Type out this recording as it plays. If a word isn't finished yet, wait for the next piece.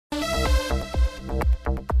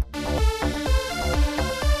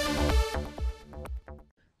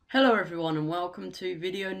Hello everyone and welcome to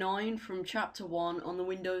video 9 from chapter 1 on the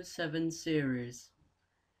Windows 7 series.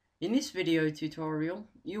 In this video tutorial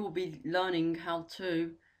you will be learning how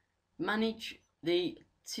to manage the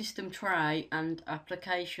system tray and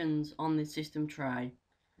applications on the system tray.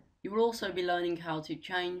 You will also be learning how to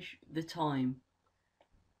change the time.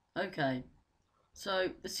 Okay, so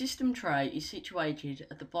the system tray is situated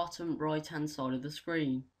at the bottom right hand side of the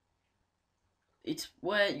screen. It's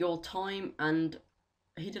where your time and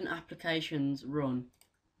hidden applications run.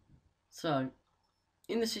 So,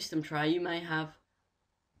 in the system tray you may have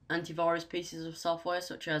antivirus pieces of software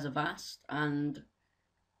such as Avast and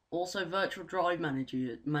also virtual drive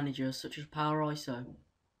managers such as PowerISO.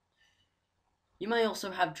 You may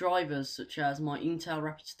also have drivers such as my Intel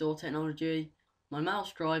Rapid Store technology, my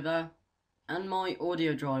mouse driver and my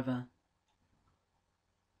audio driver.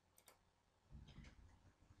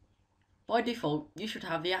 By default you should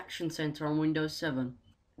have the Action Center on Windows 7.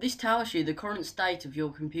 This tells you the current state of your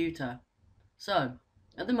computer. So,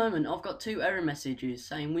 at the moment I've got two error messages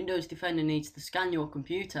saying Windows Defender needs to scan your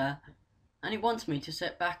computer and it wants me to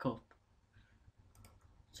set backup.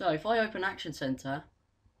 So if I open Action Center,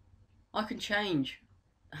 I can change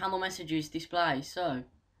how the messages display. So,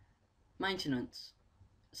 maintenance,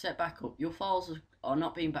 set backup, your files are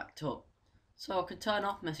not being backed up. So I can turn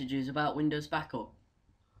off messages about Windows backup.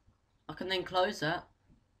 I can then close that,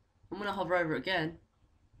 and when I hover over it again,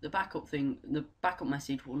 the backup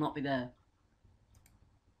message will not be there.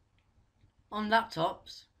 On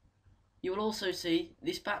laptops, you will also see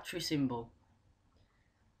this battery symbol.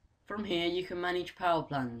 From here you can manage power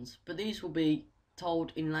plans, but these will be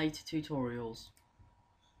told in later tutorials.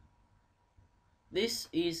 This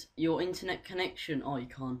is your internet connection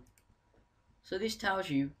icon. So this tells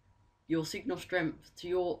you your signal strength to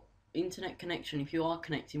your internet connection if you are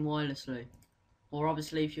connecting wirelessly. Or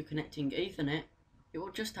obviously if you're connecting Ethernet, it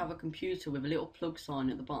will just have a computer with a little plug sign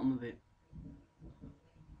at the bottom of it.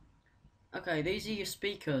 Okay, these are your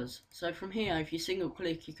speakers. So from here, if you single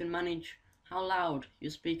click, you can manage how loud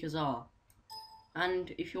your speakers are,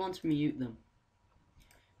 and if you want to mute them.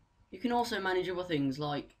 You can also manage other things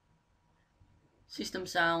like system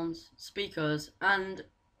sounds, speakers, and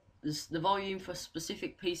the volume for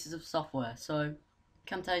specific pieces of software. So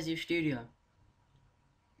Camtasia Studio.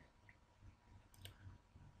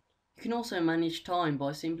 You can also manage time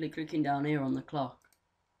by simply clicking down here on the clock,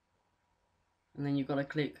 and then you've got to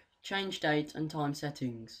click change date and time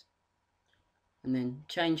settings, and then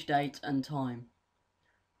change date and time.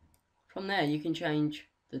 From there you can change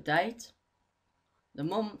the date, the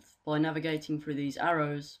month by navigating through these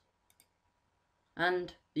arrows,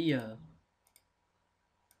 and the year.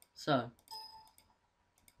 So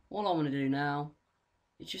all I want to do now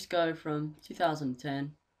is just go from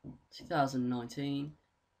 2010, 2019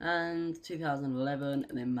 and 2011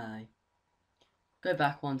 and then May. Go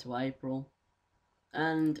back one to April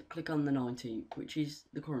and click on the 19th, which is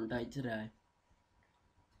the current date today.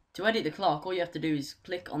 To edit the clock, all you have to do is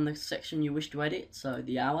click on the section you wish to edit, so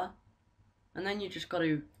the hour, and then you just got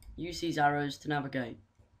to use these arrows to navigate.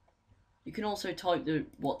 You can also type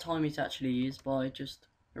what time it actually is by just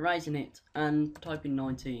erasing it and typing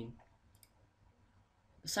 19.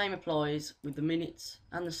 The same applies with the minutes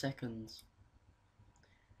and the seconds.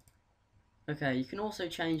 Okay, you can also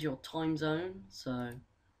change your time zone, so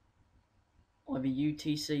either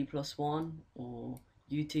UTC +1 or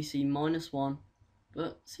UTC -1,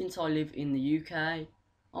 but since I live in the UK,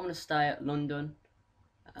 I'm going to stay at London,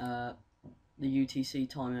 the UTC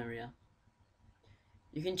time area.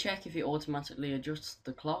 You can check if it automatically adjusts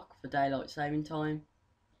the clock for daylight saving time,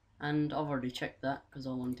 and I've already checked that because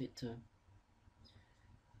I want it to.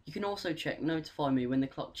 You can also check notify me when the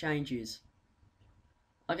clock changes.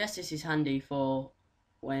 I guess this is handy for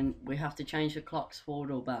when we have to change the clocks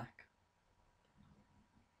forward or back.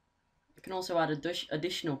 You can also add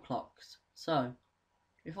additional clocks. So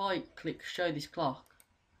if I click show this clock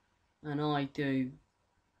and I do,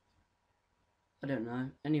 I don't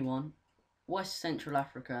know, anyone, West Central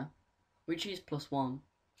Africa, which is +1,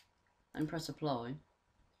 and press apply,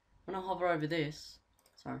 when I hover over this,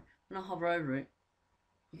 when I hover over it,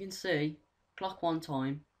 you can see clock 1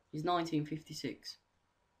 time is 1956.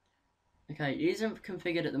 Okay, it isn't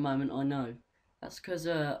configured at the moment, I know. That's because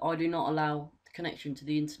I do not allow the connection to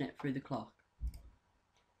the internet through the clock.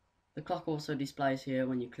 The clock also displays here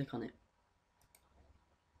when you click on it.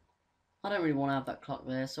 I don't really want to have that clock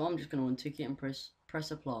there, so I'm just going to untick it and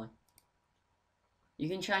press apply. You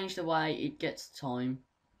can change the way it gets time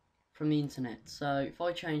from the internet. So if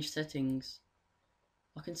I change settings,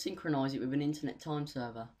 I can synchronize it with an internet time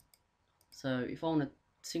server. So if I want to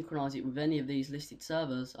synchronize it with any of these listed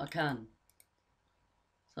servers, I can.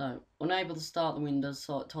 So So, unable to start the Windows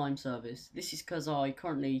time service. This is because I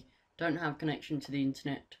currently don't have connection to the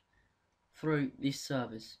internet through this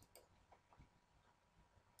service.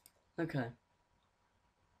 Okay.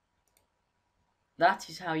 That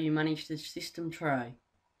is how you manage the system tray.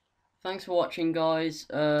 Thanks for watching, guys.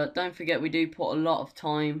 Don't forget we do put a lot of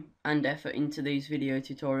time and effort into these video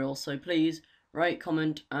tutorials, so please rate,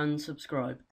 comment and subscribe.